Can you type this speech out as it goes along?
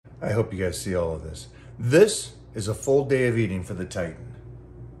I hope you guys see all of this. This is a full day of eating for the Titan.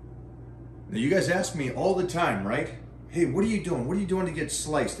 Now you guys ask me all the time, right? Hey, what are you doing? What are you doing to get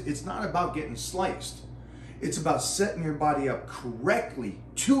sliced? It's not about getting sliced. It's about setting your body up correctly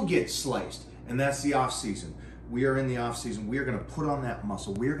to get sliced. And that's the off season. We are in the off season. We are gonna put on that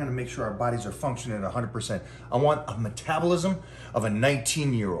muscle. We are gonna make sure our bodies are functioning at 100%. I want a metabolism of a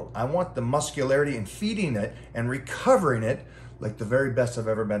 19-year-old. I want the muscularity and feeding it and recovering it like the very best I've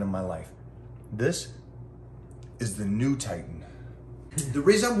ever been in my life. This is the new Titan. The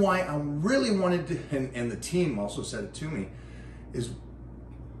reason why I really wanted to, and the team also said it to me, is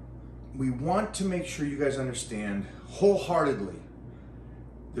we want to make sure you guys understand wholeheartedly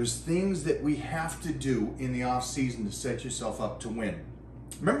there's things that we have to do in the off season to set yourself up to win.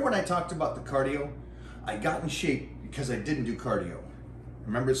 Remember when I talked about the cardio? I got in shape because I didn't do cardio.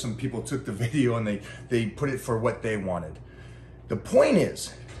 Remember some people took the video and they put it for what they wanted. The point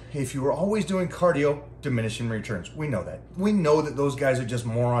is, if you were always doing cardio, diminishing returns. We know that. We know that those guys are just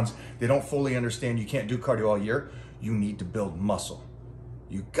morons. They don't fully understand you can't do cardio all year. You need to build muscle.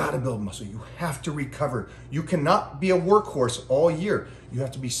 You gotta build muscle. You have to recover. You cannot be a workhorse all year. You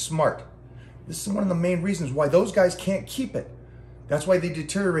have to be smart. This is one of the main reasons why those guys can't keep it. That's why they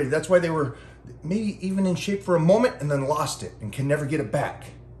deteriorated. That's why they were maybe even in shape for a moment and then lost it and can never get it back.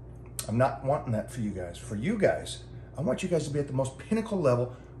 I'm not wanting that for you guys. For you guys, I want you guys to be at the most pinnacle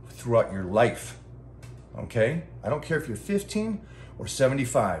level throughout your life, okay? I don't care if you're 15 or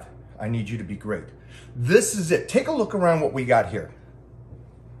 75. I need you to be great. This is it. Take a look around what we got here.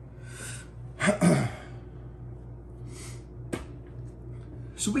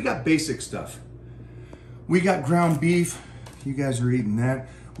 So we got basic stuff. We got ground beef. You guys are eating that.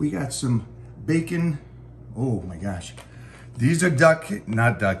 We got some bacon. Oh my gosh. These are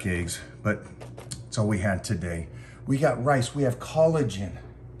not duck eggs, but it's all we had today. We got rice. We have collagen.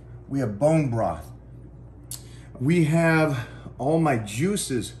 We have bone broth. We have all my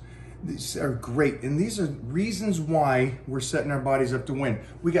juices. These are great. And these are reasons why we're setting our bodies up to win.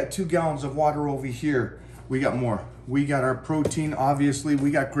 We got 2 gallons of water over here. We got more. We got our protein, obviously.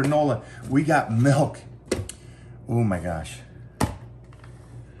 We got granola. We got milk. Oh my gosh.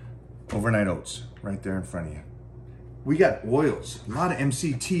 Overnight oats right there in front of you. We got oils, a lot of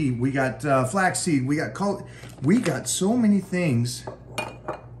MCT. We got flaxseed. We got so many things.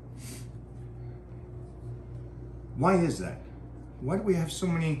 Why is that? Why do we have so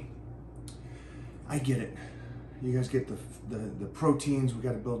many? I get it. You guys get the proteins. We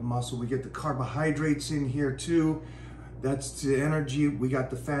got to build muscle. We get the carbohydrates in here too. That's the energy. We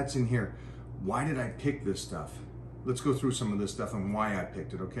got the fats in here. Why did I pick this stuff? Let's go through some of this stuff and why I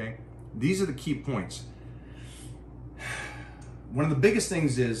picked it, okay? These are the key points. One of the biggest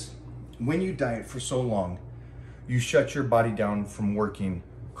things is when you diet for so long, you shut your body down from working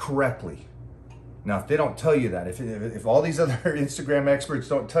correctly. Now, if they don't tell you that, if all these other Instagram experts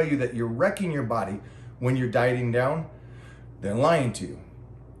don't tell you that you're wrecking your body when you're dieting down, they're lying to you.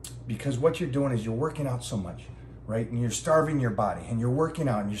 Because what you're doing is you're working out so much, right? And you're starving your body, and you're working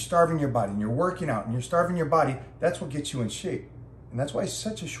out, and you're starving your body, and you're working out, and you're starving your body. That's what gets you in shape. And that's why it's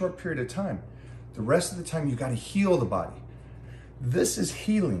such a short period of time. The rest of the time, you got to heal the body. This is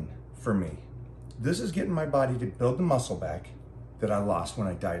healing for me. This is getting my body to build the muscle back that I lost when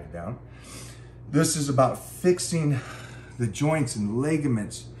I dieted down. This is about fixing the joints and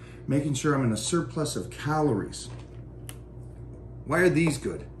ligaments, making sure I'm in a surplus of calories. Why are these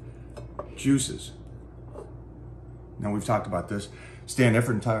good? Juices. Now we've talked about this. Stan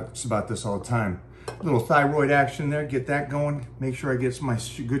Efford talks about this all the time. A little thyroid action there, get that going. Make sure I get some of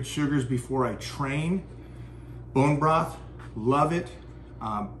my good sugars before I train. Bone broth, love it.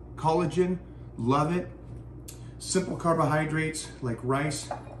 Collagen, love it. Simple carbohydrates like rice.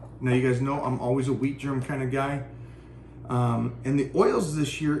 Now you guys know I'm always a wheat germ kind of guy. And the oils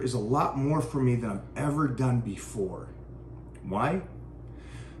this year is a lot more for me than I've ever done before. Why?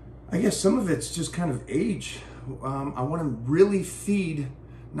 I guess some of it's just kind of age. I want to really feed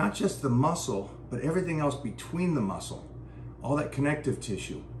not just the muscle, but everything else between the muscle, all that connective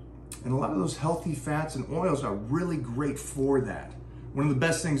tissue. And a lot of those healthy fats and oils are really great for that. One of the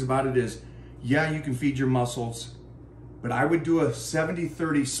best things about it is, yeah, you can feed your muscles, but I would do a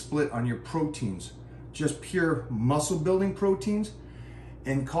 70-30 split on your proteins, just pure muscle building proteins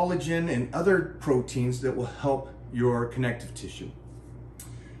and collagen and other proteins that will help your connective tissue.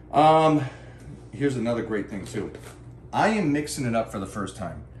 Here's another great thing too. I am mixing it up for the first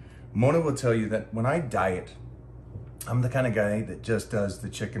time. Mona will tell you that when I diet, I'm the kind of guy that just does the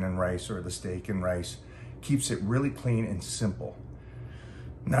chicken and rice or the steak and rice, keeps it really clean and simple.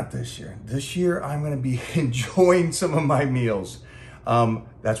 Not this year. This year, I'm gonna be enjoying some of my meals.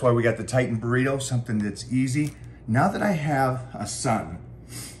 That's why we got the Titan burrito, something that's easy. Now that I have a son,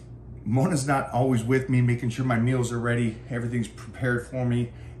 Mona's not always with me, making sure my meals are ready, everything's prepared for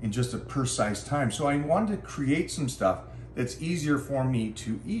me in just a precise time. So I wanted to create some stuff that's easier for me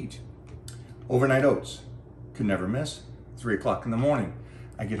to eat. Overnight oats, could never miss. 3 o'clock in the morning.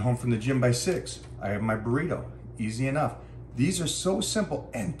 I get home from the gym by 6. I have my burrito, easy enough. These are so simple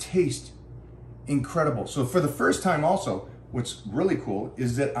and taste incredible. So for the first time also, what's really cool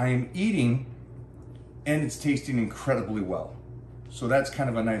is that I am eating and it's tasting incredibly well. So that's kind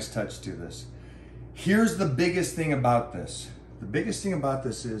of a nice touch to this. Here's the biggest thing about this. The biggest thing about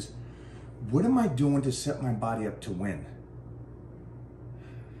this is, what am I doing to set my body up to win?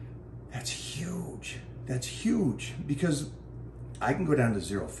 That's huge. That's huge, because I can go down to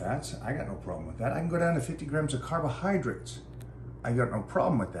 0 fats. I got no problem with that. I can go down to 50 grams of carbohydrates. I got no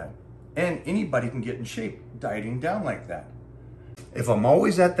problem with that. And anybody can get in shape dieting down like that. If I'm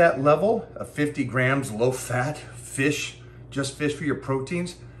always at that level of 50 grams low fat, fish, just fish for your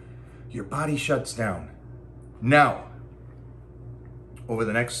proteins, your body shuts down. Now, over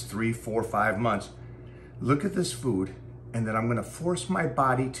the next 3, 4, 5 months, look at this food, and then I'm gonna force my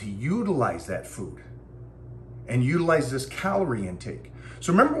body to utilize that food and utilize this calorie intake.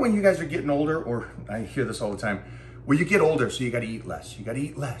 So remember when you guys are getting older, or I hear this all the time, well, you get older, so you gotta eat less, you gotta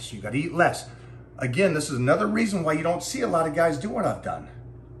eat less, you gotta eat less. Again, this is another reason why you don't see a lot of guys do what I've done.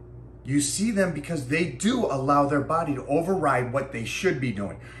 You see them because they do allow their body to override what they should be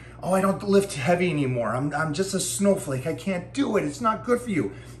doing. Oh, I don't lift heavy anymore. I'm just a snowflake. I can't do it. It's not good for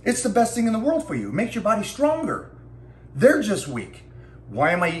you. It's the best thing in the world for you. It makes your body stronger. They're just weak.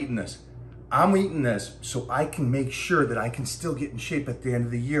 Why am I eating this? I'm eating this so I can make sure that I can still get in shape at the end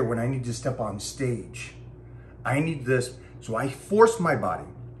of the year when I need to step on stage. I need this, so I force my body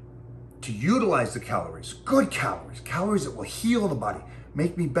to utilize the calories, good calories, calories that will heal the body,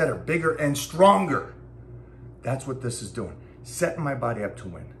 make me better, bigger, and stronger. That's what this is doing, setting my body up to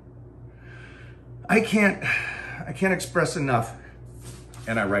win. I can't express enough,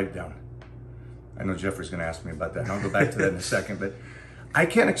 and I write it down. I know Jeffrey's gonna ask me about that, and I'll go back to that in a second, but I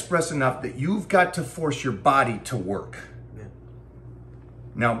can't express enough that you've got to force your body to work. Yeah.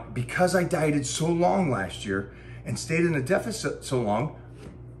 Now, because I dieted so long last year and stayed in a deficit so long,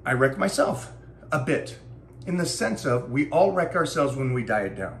 I wrecked myself a bit, in the sense of we all wreck ourselves when we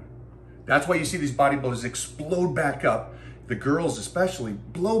diet down. That's why you see these bodybuilders explode back up, the girls especially,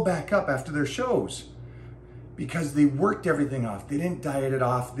 blow back up after their shows, because they worked everything off. They didn't diet it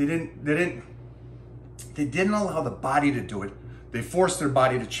off. They didn't allow the body to do it. They forced their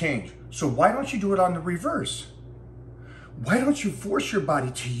body to change. So why don't you do it on the reverse? Why don't you force your body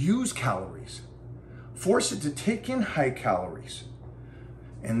to use calories? Force it to take in high calories.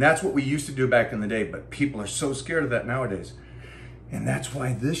 And that's what we used to do back in the day, but people are so scared of that nowadays. And that's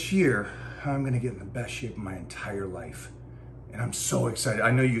why this year, I'm gonna get in the best shape of my entire life. And I'm so excited.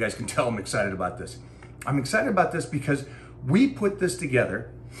 I know you guys can tell I'm excited about this. I'm excited about this because we put this together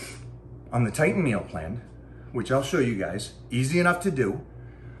on the Titan meal plan, which I'll show you guys, easy enough to do.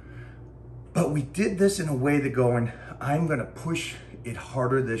 But we did this in a way that going, I'm gonna push it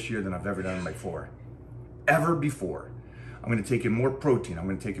harder this year than I've ever done before. Ever before. I'm gonna take in more protein, I'm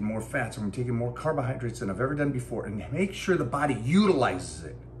gonna take in more fats, I'm gonna take in more carbohydrates than I've ever done before, and make sure the body utilizes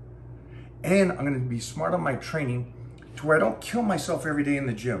it. And I'm gonna be smart on my training to where I don't kill myself every day in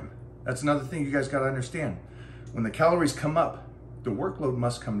the gym. That's another thing you guys gotta understand. When the calories come up, the workload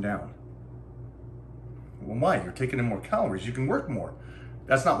must come down. Well, why? You're taking in more calories, you can work more.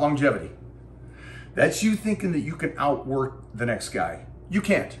 That's not longevity. That's you thinking that you can outwork the next guy. You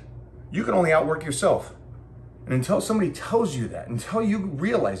can't. You can only outwork yourself. And until somebody tells you that, until you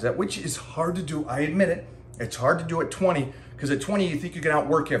realize that, which is hard to do, I admit it, it's hard to do at 20, because at 20 you think you can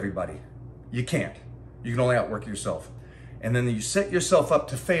outwork everybody. You can't. You can only outwork yourself. And then you set yourself up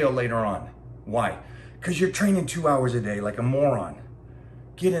to fail later on. Why? Because you're training 2 hours a day like a moron.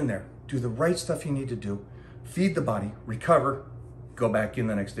 Get in there, do the right stuff you need to do, feed the body, recover, go back in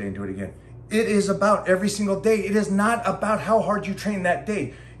the next day and do it again. It is about every single day. It is not about how hard you train that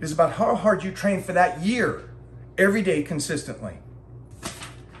day. It is about how hard you train for that year. Every day consistently.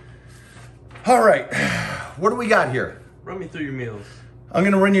 All right, what do we got here? Run me through your meals. I'm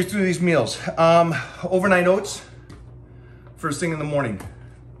gonna run you through these meals. Overnight oats, first thing in the morning.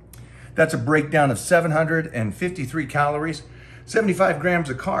 That's a breakdown of 753 calories, 75 grams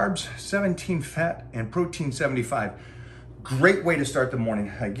of carbs, 17 fat, and protein 75. Great way to start the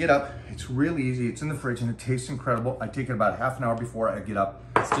morning. I get up, it's really easy, it's in the fridge, and it tastes incredible. I take it about half an hour before I get up.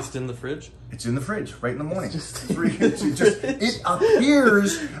 It's just in the fridge? It's in the fridge, right in the morning. It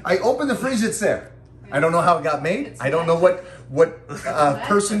appears, I open the fridge, it's there. I don't know how it got made. I don't know what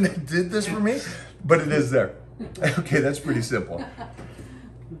person did this for me, but it is there. Okay, that's pretty simple.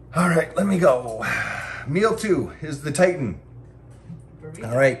 All right, let me go. Meal 2 is the Titan.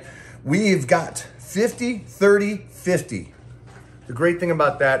 All right, we've got 50, 30, 50. The great thing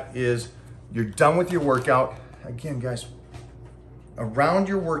about that is you're done with your workout. Again, guys, around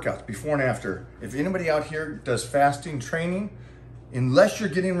your workouts, before and after, if anybody out here does fasting training, unless you're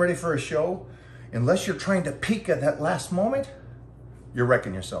getting ready for a show, unless you're trying to peak at that last moment, you're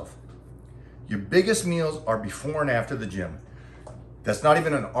wrecking yourself. Your biggest meals are before and after the gym. That's not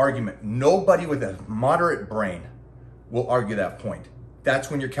even an argument. Nobody with a moderate brain will argue that point.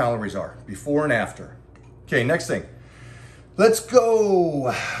 That's when your calories are, before and after. Okay, next thing. Let's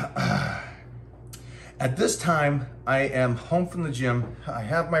go. At this time, I am home from the gym. I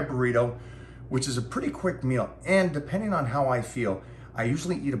have my burrito, which is a pretty quick meal. And depending on how I feel, I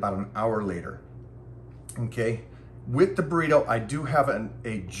usually eat about an hour later. Okay, with the burrito, I do have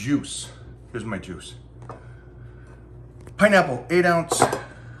a juice. Here's my juice. Pineapple, 8 ounce,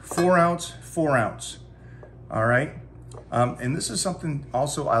 4 ounce, 4 ounce. All right. And this is something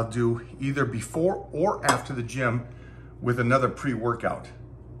also I'll do either before or after the gym with another pre-workout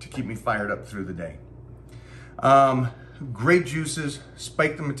to keep me fired up through the day. Great juices,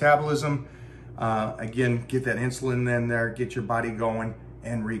 spike the metabolism. Again, get that insulin in there, get your body going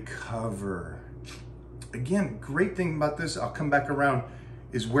and recover. Again, great thing about this, I'll come back around,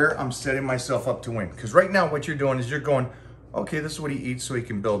 is where I'm setting myself up to win. Because right now what you're doing is you're going, okay, this is what he eats so he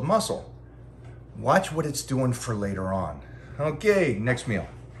can build muscle. Watch what it's doing for later on. Okay, next meal.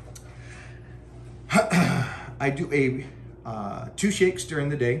 I do 2 shakes during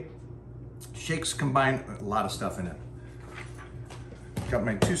the day. Shakes combine a lot of stuff in it. Got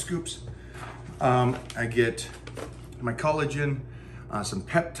my 2 scoops. I get my collagen, some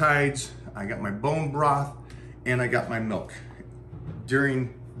peptides, I got my bone broth, and I got my milk.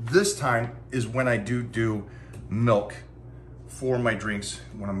 During this time is when I do milk for my drinks.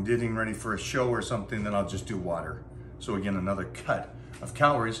 When I'm getting ready for a show or something, then I'll just do water. So again, another cut of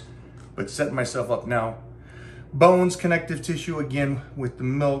calories, but setting myself up now. Bones, connective tissue, again with the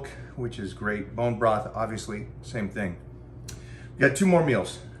milk, which is great. Bone broth, obviously, same thing. We got 2 more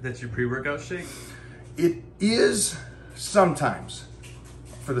meals. That's your pre-workout shake? It is sometimes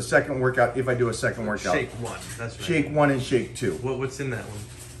for the second workout, if I do a second workout. Shake 1, that's right. Shake 1 and shake 2. What's in that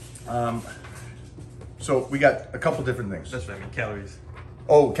one? So we got a couple different things. That's what I mean, calories.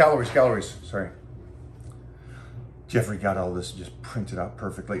 Oh, calories, sorry. Jeffrey got all this just printed out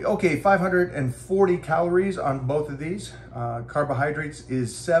perfectly. Okay, 540 calories on both of these. Carbohydrates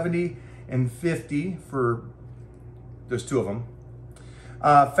is 70 and 50 for, there's 2 of them.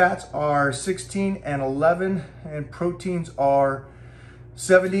 Fats are 16 and 11, and proteins are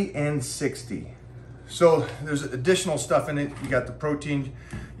 70 and 60. So there's additional stuff in it. You got the protein,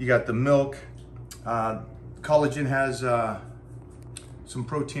 you got the milk. Collagen has some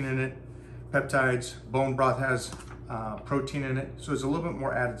protein in it. Peptides, bone broth has protein in it. So there's a little bit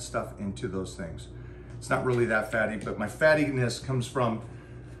more added stuff into those things. It's not really that fatty, but my fattiness comes from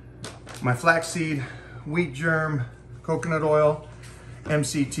my flaxseed, wheat germ, coconut oil,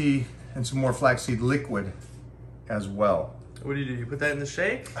 MCT, and some more flaxseed liquid as well. What do? You put that in the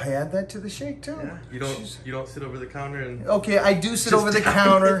shake? I add that to the shake too. Yeah. You don't sit over the counter and... Okay, I do sit over the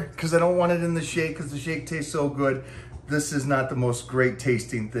counter because I don't want it in the shake because the shake tastes so good. This is not the most great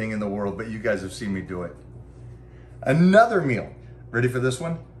tasting thing in the world, but you guys have seen me do it. Another meal. Ready for this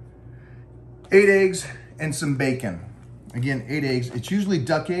one? 8 eggs and some bacon. Again, 8 eggs. It's usually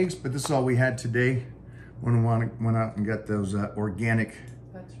duck eggs, but this is all we had today. Went out and got those organic,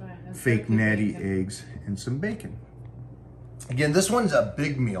 that's right. fake natty eggs and some bacon. Again, this one's a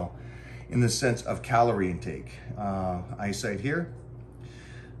big meal in the sense of calorie intake. Eyesight here.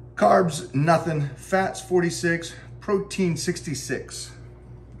 Carbs, nothing. Fats, 46. Protein, 66.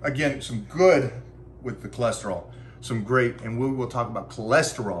 Again, some good with the cholesterol. Some great, and we will talk about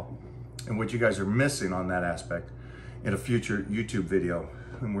cholesterol and what you guys are missing on that aspect in a future YouTube video.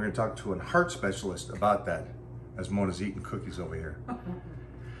 And we're gonna talk to a heart specialist about that as Mona's eating cookies over here.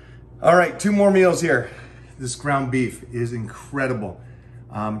 All right, 2 more meals here. This ground beef is incredible.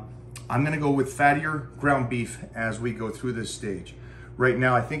 I'm gonna go with fattier ground beef as we go through this stage. Right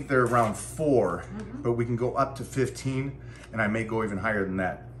now, I think they're around 4, but we can go up to 15, and I may go even higher than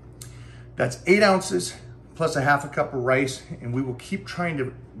that. That's 8 ounces plus a half a cup of rice, and we will keep trying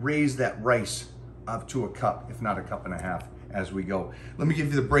to raise that rice up to a cup, if not a cup and a half, as we go. Let me give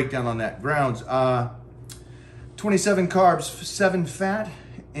you the breakdown on that. Grounds, 27 carbs, 7 fat,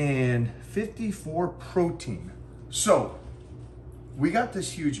 and 54 protein. So we got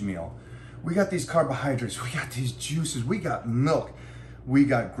this huge meal. We got these carbohydrates, we got these juices, we got milk, we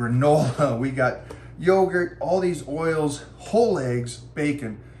got granola, we got yogurt, all these oils, whole eggs,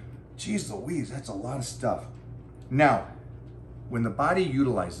 bacon. Jeez Louise, that's a lot of stuff. Now, when the body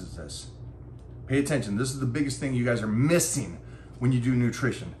utilizes this, pay attention, this is the biggest thing you guys are missing when you do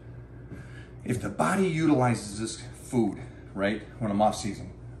nutrition. If the body utilizes this food, right, when I'm off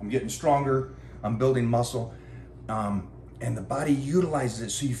season, I'm getting stronger, I'm building muscle, and the body utilizes it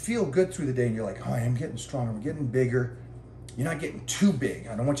so you feel good through the day and you're like, oh, I am getting stronger, I'm getting bigger. You're not getting too big.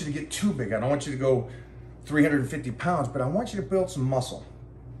 I don't want you to get too big. I don't want you to go 350 pounds, but I want you to build some muscle.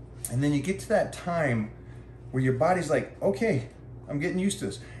 And then you get to that time where your body's like, okay, I'm getting used to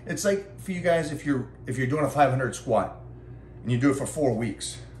this. It's like for you guys, if you're doing a 500 squat and you do it for 4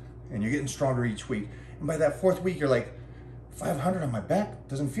 weeks and you're getting stronger each week. And by that 4th week, you're like, 500 on my back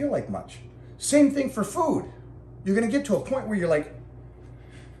doesn't feel like much. Same thing for food. You're gonna get to a point where you're like,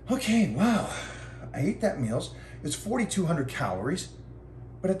 okay, wow, I ate that meals. It's 4,200 calories,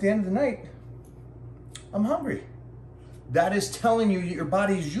 but at the end of the night, I'm hungry. That is telling you your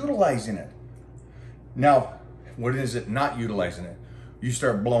body's utilizing it. Now, what is it not utilizing it? You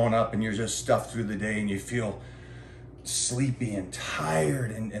start blowing up and you're just stuffed through the day and you feel sleepy and tired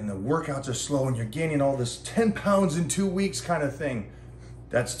and the workouts are slow and you're gaining all this 10 pounds in 2 weeks kind of thing.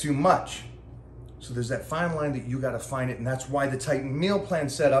 That's too much. So there's that fine line that you got to find it, and that's why the Titan meal plan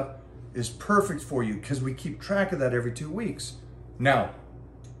setup is perfect for you, because we keep track of that every 2 weeks. Now,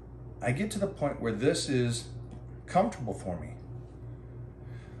 I get to the point where this is comfortable for me.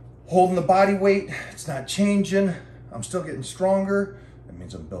 Holding the body weight, it's not changing. I'm still getting stronger. That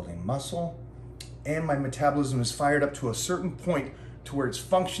means I'm building muscle, and my metabolism is fired up to a certain point to where it's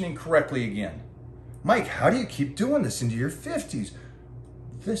functioning correctly again. Mike, how do you keep doing this into your 50s?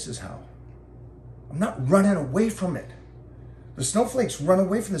 This is how. I'm not running away from it. The snowflakes run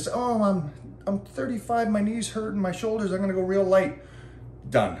away from this. Oh, I'm 35, my knees hurt and my shoulders, I'm gonna go real light.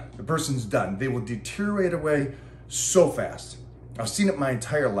 Done. The person's done. They will deteriorate away so fast. I've seen it my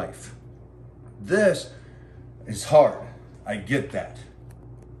entire life. This is hard. I get that.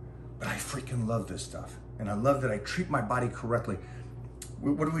 But I freaking love this stuff. And I love that I treat my body correctly.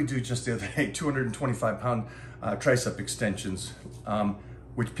 What did we do just the other day? 225 pound tricep extensions.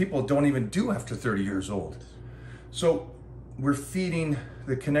 Which people don't even do after 30 years old. So we're feeding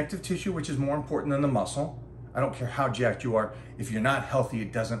the connective tissue, which is more important than the muscle. I don't care how jacked you are. If you're not healthy,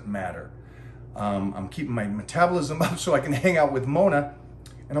 it doesn't matter. I'm keeping my metabolism up so I can hang out with Mona.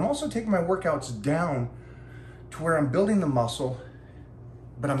 And I'm also taking my workouts down to where I'm building the muscle,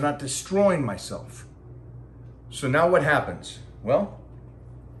 but I'm not destroying myself. So now what happens? Well,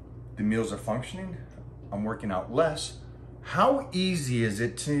 the meals are functioning. I'm working out less. How easy is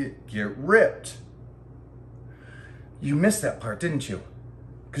it to get ripped? You missed that part, didn't you?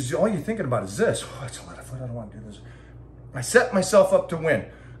 Because all you're thinking about is this. Oh, that's a lot of food, I don't want to do this. I set myself up to win.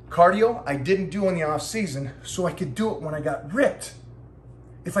 Cardio, I didn't do in the off season, so I could do it when I got ripped.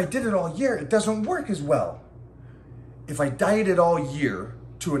 If I did it all year, it doesn't work as well. If I dieted all year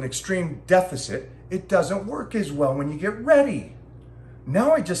to an extreme deficit, it doesn't work as well when you get ready.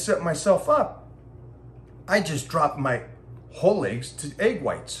 Now I just set myself up. I just dropped my whole eggs to egg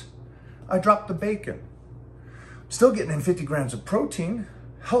whites. I dropped the bacon. Still getting in 50 grams of protein,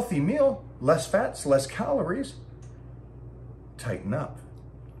 healthy meal, less fats, less calories. Tighten up.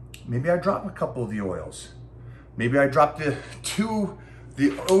 Maybe I drop a couple of the oils. Maybe I drop the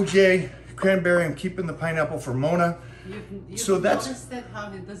OJ cranberry. I'm keeping the pineapple for Mona. So that's noticed that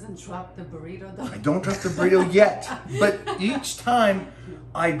how it doesn't drop the burrito though? I don't drop the burrito yet, but each time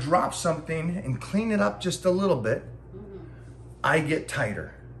I drop something and clean it up just a little bit, I get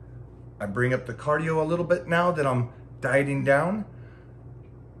tighter. I bring up the cardio a little bit now that I'm dieting down.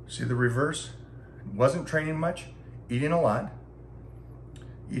 See the reverse? Wasn't training much, eating a lot,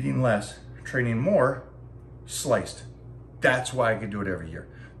 eating less, training more, sliced. That's why I could do it every year.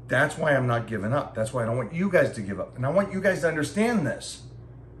 That's why I'm not giving up. That's why I don't want you guys to give up. And I want you guys to understand this,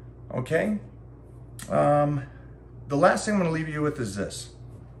 okay? The last thing I'm gonna leave you with is this.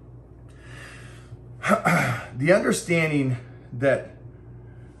 The understanding that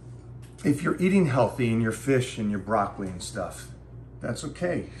if you're eating healthy and your fish and your broccoli and stuff, that's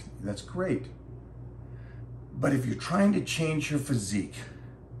okay, that's great. But if you're trying to change your physique,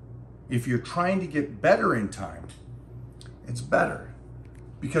 if you're trying to get better in time, it's better.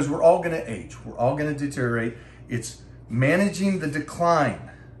 Because we're all gonna age, we're all gonna deteriorate. It's managing the decline.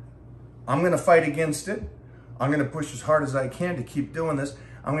 I'm gonna fight against it. I'm gonna push as hard as I can to keep doing this.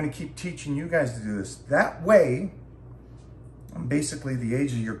 I'm gonna keep teaching you guys to do this. That way, I'm basically the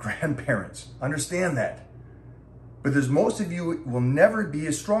age of your grandparents. Understand that. But there's most of you will never be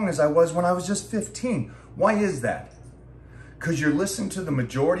as strong as I was when I was just 15. Why is that? Because you're listening to the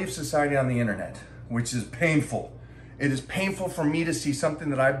majority of society on the internet, which is painful. It is painful for me to see something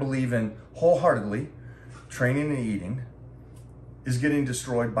that I believe in wholeheartedly, training and eating, is getting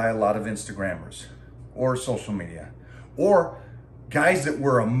destroyed by a lot of Instagrammers or social media or guys that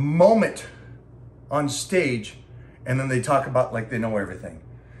were a moment on stage and then they talk about like they know everything.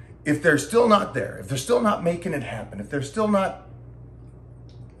 If they're still not there, if they're still not making it happen, if they're still not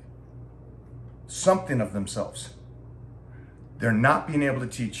something of themselves, they're not being able to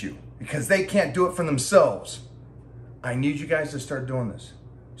teach you because they can't do it for themselves. I need you guys to start doing this.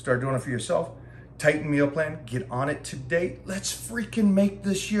 Start doing it for yourself. Tighten meal plan, get on it today. Let's freaking make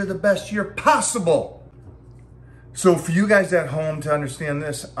this year the best year possible. So for you guys at home to understand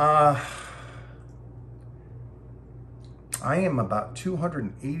this, I am about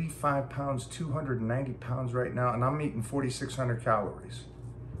 285 pounds, 290 pounds right now, and I'm eating 4,600 calories.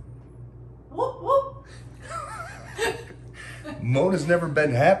 Whoop, whoop. Mona's never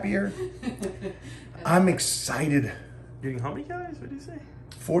been happier. I'm excited. Getting how many calories? What did you say?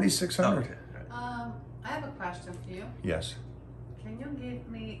 4,600. Oh, okay. I have a question for you. Yes. Can you give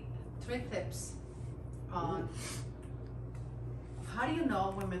me 3 tips on how do you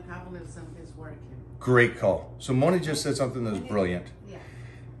know when metabolism is working? Great call. So Mona just said something that was brilliant. Yeah.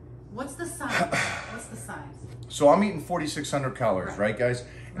 What's the sign? What's the signs? So I'm eating 4,600 calories, right guys?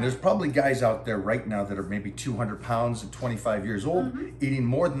 And there's probably guys out there right now that are maybe 200 pounds and 25 years old eating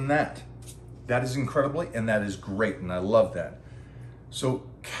more than that. That is incredibly, and that is great, and I love that. So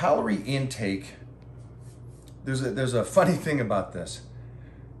calorie intake, there's a funny thing about this.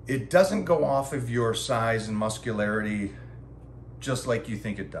 It doesn't go off of your size and muscularity just like you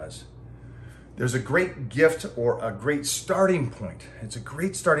think it does. There's a great gift or a great starting point. It's a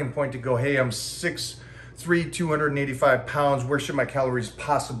great starting point to go, hey, I'm 6'3", 285 pounds. Where should my calories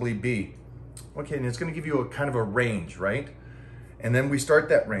possibly be? Okay, and it's gonna give you a kind of a range, right? And then we start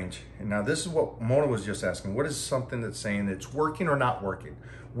that range. And now this is what Mona was just asking. What is something that's saying it's working or not working?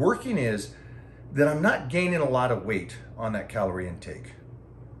 Working is that I'm not gaining a lot of weight on that calorie intake.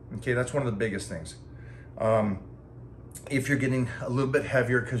 Okay, that's one of the biggest things. If you're getting a little bit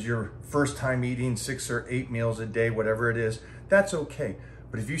heavier because you're first time eating 6 or 8 meals a day, whatever it is, that's okay.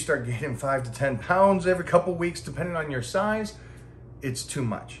 But if you start gaining 5 to 10 pounds every couple weeks, depending on your size, it's too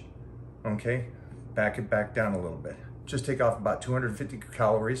much, okay? Back it back down a little bit. Just take off about 250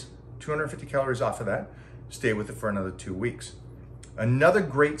 calories off of that. Stay with it for another 2 weeks. Another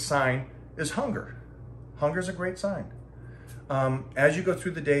great sign is hunger. Hunger is a great sign. As you go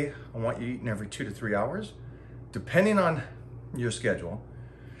through the day, I want you eating every 2 to 3 hours, depending on your schedule.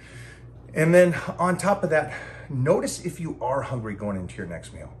 And then on top of that, notice if you are hungry going into your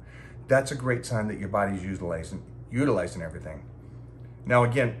next meal. That's a great sign that your body's utilizing everything. Now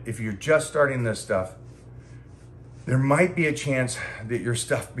again, if you're just starting this stuff, there might be a chance that you're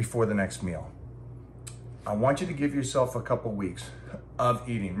stuffed before the next meal. I want you to give yourself a couple weeks of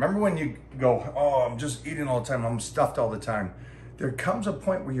eating. Remember when you go, oh, I'm just eating all the time, I'm stuffed all the time. There comes a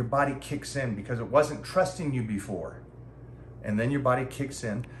point where your body kicks in because it wasn't trusting you before. And then your body kicks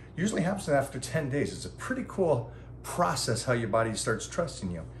in. Usually happens after 10 days. It's a pretty cool process how your body starts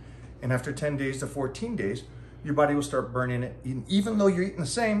trusting you. And after 10 days to 14 days, your body will start burning it. And even though you're eating the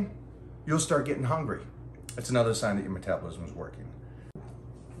same, you'll start getting hungry. That's another sign that your metabolism is working.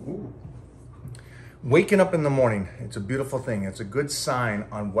 Ooh. Waking up in the morning, it's a beautiful thing. It's a good sign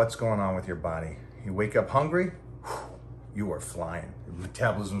on what's going on with your body. You wake up hungry, you are flying. Your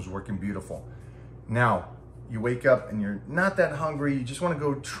metabolism is working beautiful. Now, you wake up and you're not that hungry. You just want to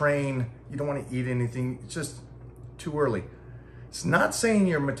go train. You don't want to eat anything. It's just too early. It's not saying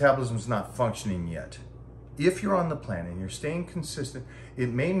your metabolism's not functioning yet. If you're on the plan and you're staying consistent, it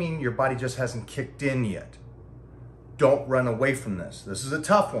may mean your body just hasn't kicked in yet. Don't run away from this. This is a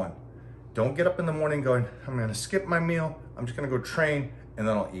tough one. Don't get up in the morning going, I'm going to skip my meal. I'm just going to go train and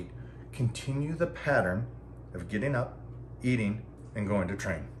then I'll eat. Continue the pattern of getting up, eating, and going to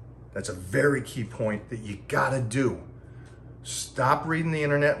train. That's a very key point that you gotta do. Stop reading the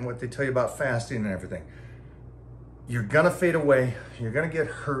internet and what they tell you about fasting and everything. You're gonna fade away. You're gonna get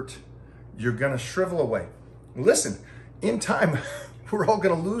hurt. You're gonna shrivel away. Listen, in time, we're all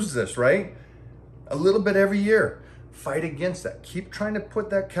gonna lose this, right? A little bit every year. Fight against that. Keep trying to put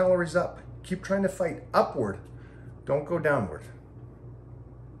that calories up. Keep trying to fight upward. Don't go downward.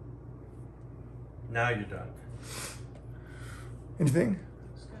 Now you're done. Anything?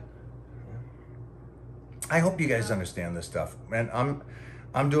 I hope you guys understand this stuff. Man,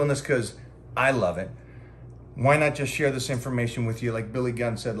 I'm doing this because I love it. Why not just share this information with you like Billy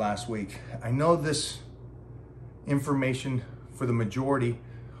Gunn said last week? I know this information for the majority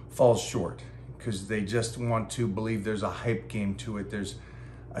falls short because they just want to believe there's a hype game to it. There's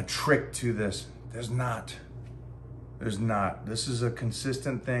a trick to this. There's not. There's not. This is a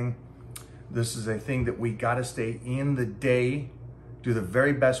consistent thing. This is a thing that we got to stay in the day, do the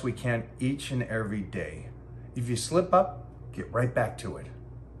very best we can each and every day. If you slip up, get right back to it.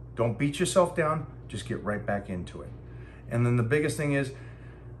 Don't beat yourself down, just get right back into it. And then the biggest thing is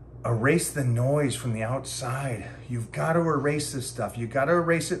erase the noise from the outside. You've got to erase this stuff. You got to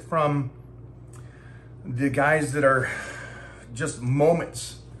erase it from the guys that are just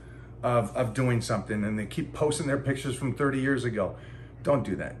moments of doing something and they keep posting their pictures from 30 years ago. Don't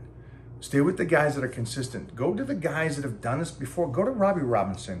do that. Stay with the guys that are consistent. Go to the guys that have done this before. Go to Robbie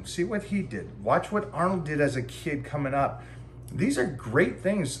Robinson. See what he did. Watch what Arnold did as a kid coming up. These are great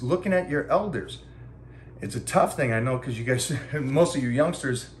things, looking at your elders. It's a tough thing, I know, because you guys, most of you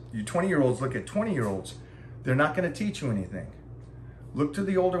youngsters, you 20-year-olds look at 20-year-olds. They're not going to teach you anything. Look to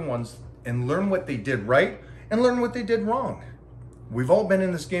the older ones and learn what they did right and learn what they did wrong. We've all been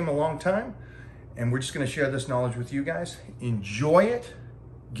in this game a long time, and we're just going to share this knowledge with you guys. Enjoy it.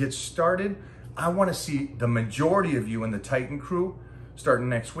 Get started. I want to see the majority of you in the Titan crew starting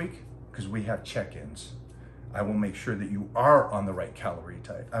next week because we have check-ins. I will make sure that you are on the right calorie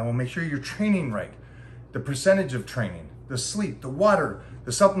type. I will make sure you're training right. The percentage of training, the sleep, the water,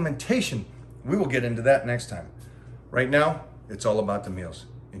 the supplementation. We will get into that next time. Right now, it's all about the meals.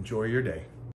 Enjoy your day.